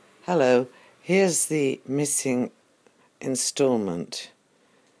Hello, here's the missing instalment.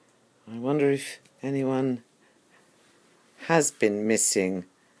 I wonder if anyone has been missing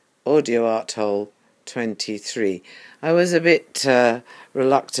Audio Art Hole 23. I was a bit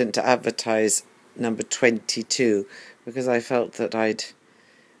reluctant to advertise number 22 because I felt that I'd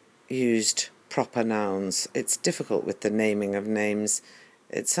used proper nouns. It's difficult with the naming of names.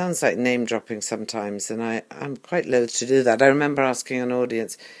 It sounds like name dropping sometimes, and I'm quite loath to do that. I remember asking an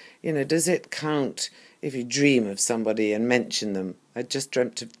audience, does it count if you dream of somebody and mention them? I just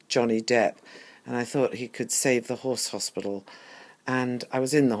dreamt of Johnny Depp, and I thought he could save the horse hospital. And I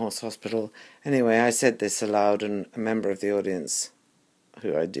was in the horse hospital. Anyway, I said this aloud, and a member of the audience,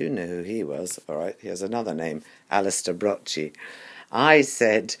 who I do know who he was, all right, he has another name, Alistair Brocci. I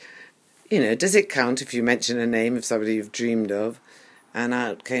said, does it count if you mention a name of somebody you've dreamed of? And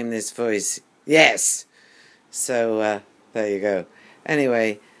out came this voice, yes! So, there you go.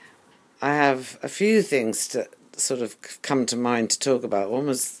 Anyway, I have a few things to sort of come to mind to talk about. One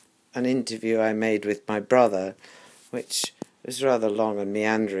was an interview I made with my brother, which was rather long and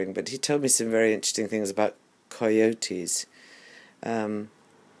meandering, but he told me some very interesting things about coyotes. An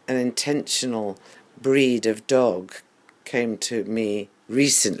intentional breed of dog came to me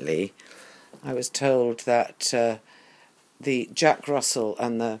recently. I was told that the Jack Russell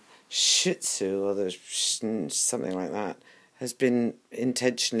and the Shih Tzu, or the something like that, has been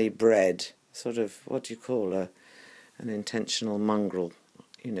intentionally bred. Sort of, what do you call an intentional mongrel?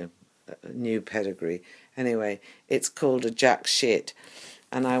 A new pedigree. Anyway, it's called a Jack Shit,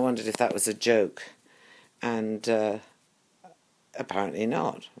 and I wondered if that was a joke, and apparently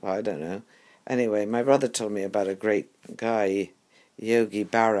not. Well, I don't know. Anyway, my brother told me about a great guy, Yogi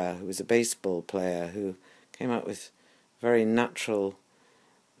Berra, who was a baseball player, who came up with very natural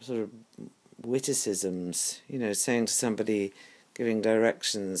sort of witticisms, saying to somebody, giving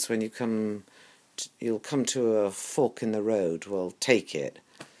directions, when you'll come to a fork in the road, well, take it.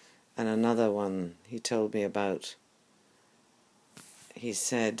 And another one he told me about, he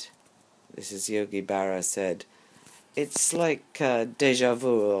said, this is Yogi Berra said, it's like déjà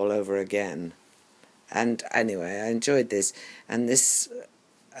vu all over again. And anyway, I enjoyed this, and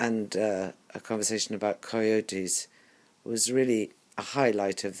a conversation about coyotes was really a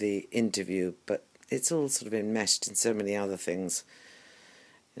highlight of the interview, but it's all sort of enmeshed in so many other things.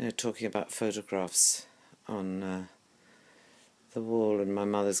 Talking about photographs on the wall in my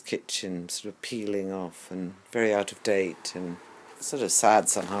mother's kitchen, sort of peeling off and very out of date and sort of sad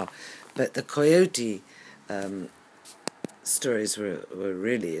somehow. But the coyote stories were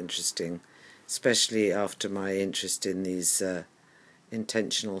really interesting, especially after my interest in these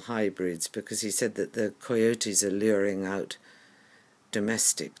intentional hybrids, because he said that the coyotes are luring out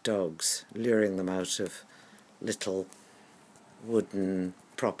domestic dogs, luring them out of little wooden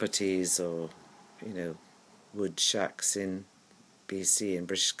properties or, wood shacks in BC, in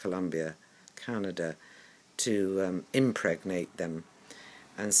British Columbia, Canada, to impregnate them.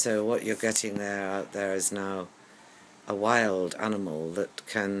 And so what you're getting out there is now a wild animal that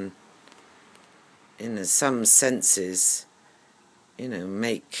can, in some senses,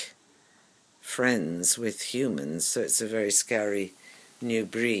 make friends with humans. So it's a very scary new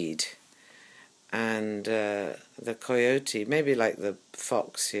breed. And the coyote, maybe like the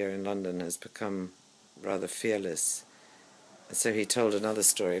fox here in London, has become rather fearless. So he told another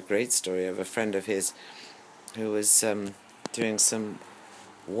story, a great story, of a friend of his who was doing some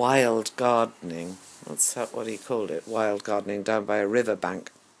wild gardening. What he called it, wild gardening, down by a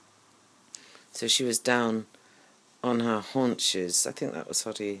riverbank. So she was down on her haunches. I think that was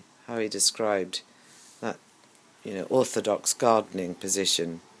how he described that, orthodox gardening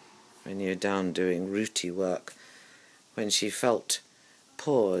position when you're down doing rooty work, when she felt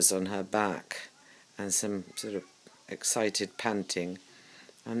paws on her back and some sort of excited panting,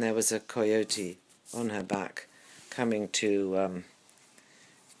 and there was a coyote on her back coming to,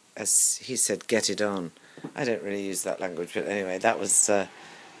 as he said, get it on. I don't really use that language, but anyway, there was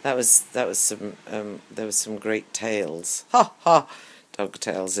some great tales, dog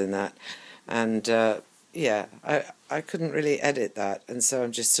tales in that, and I couldn't really edit that, and so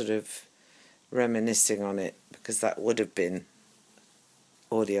I'm just sort of reminiscing on it, because that would have been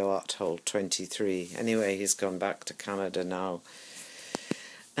Audio Art Hole 23. Anyway, he's gone back to Canada now,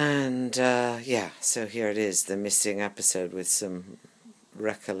 and so here it is, the missing episode with some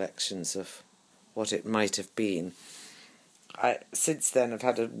recollections of what it might have been. Since then I've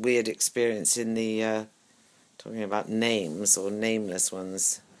had a weird experience in the talking about names or nameless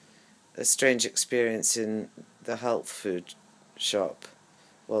ones, a strange experience in the health food shop,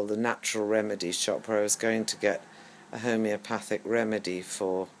 well, the natural remedy shop, where I was going to get a homeopathic remedy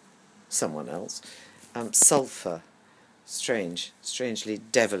for someone else. Sulphur. Strangely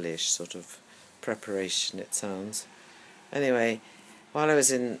devilish sort of preparation it sounds. Anyway, while I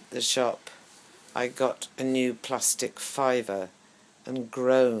was in the shop, I got a new plastic fiver and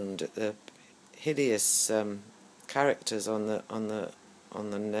groaned at the hideous characters on the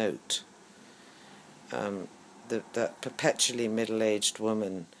note. That perpetually middle-aged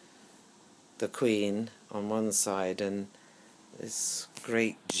woman, the Queen, on one side, and this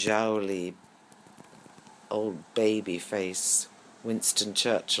great jowly old baby face, Winston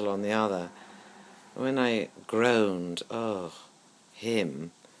Churchill, on the other. When I groaned, oh,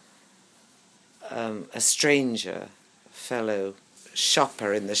 him, a stranger, fellow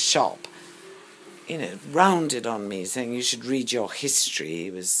shopper in the shop, rounded on me saying you should read your history.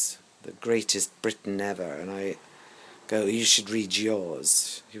 He was the greatest Briton ever, and I go, you should read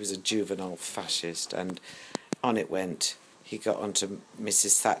yours. He was a juvenile fascist, and on it went. He got onto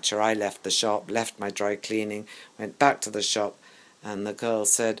Mrs. Thatcher. I left the shop, left my dry cleaning, went back to the shop, and the girl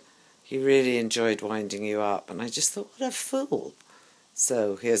said, he really enjoyed winding you up. And I just thought, what a fool.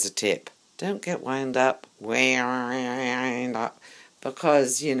 So here's a tip. Don't get wind up,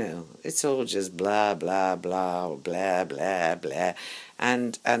 because, it's all just blah, blah, blah, blah, blah, blah.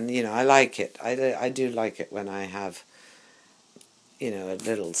 And I like it. I do like it when I have, a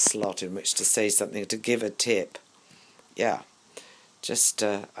little slot in which to say something, to give a tip. Yeah, just,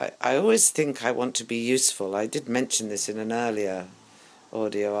 I always think I want to be useful. I did mention this in an earlier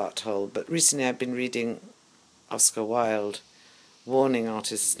audio art hole, but recently I've been reading Oscar Wilde, warning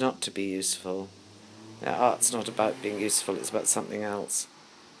artists not to be useful. Art's not about being useful, it's about something else.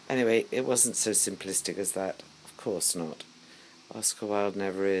 Anyway, it wasn't so simplistic as that. Of course not. Oscar Wilde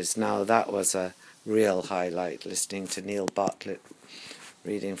never is. Now, that was a real highlight, listening to Neil Bartlett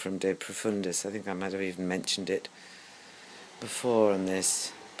reading from De Profundis. I think I might have even mentioned it before on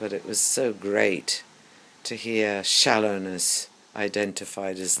this, but it was so great to hear shallowness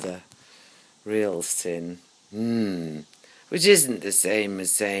identified as the real sin. Which isn't the same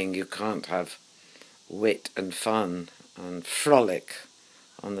as saying you can't have wit and fun and frolic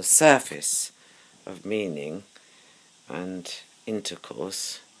on the surface of meaning and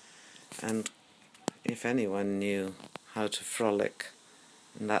intercourse. And if anyone knew how to frolic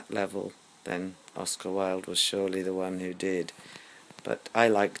on that level, then Oscar Wilde was surely the one who did. But I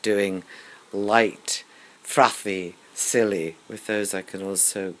like doing light, frothy, silly. With those I can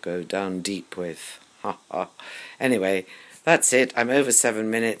also go down deep with. Anyway, that's it. I'm over 7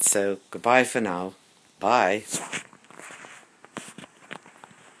 minutes, so goodbye for now. Bye.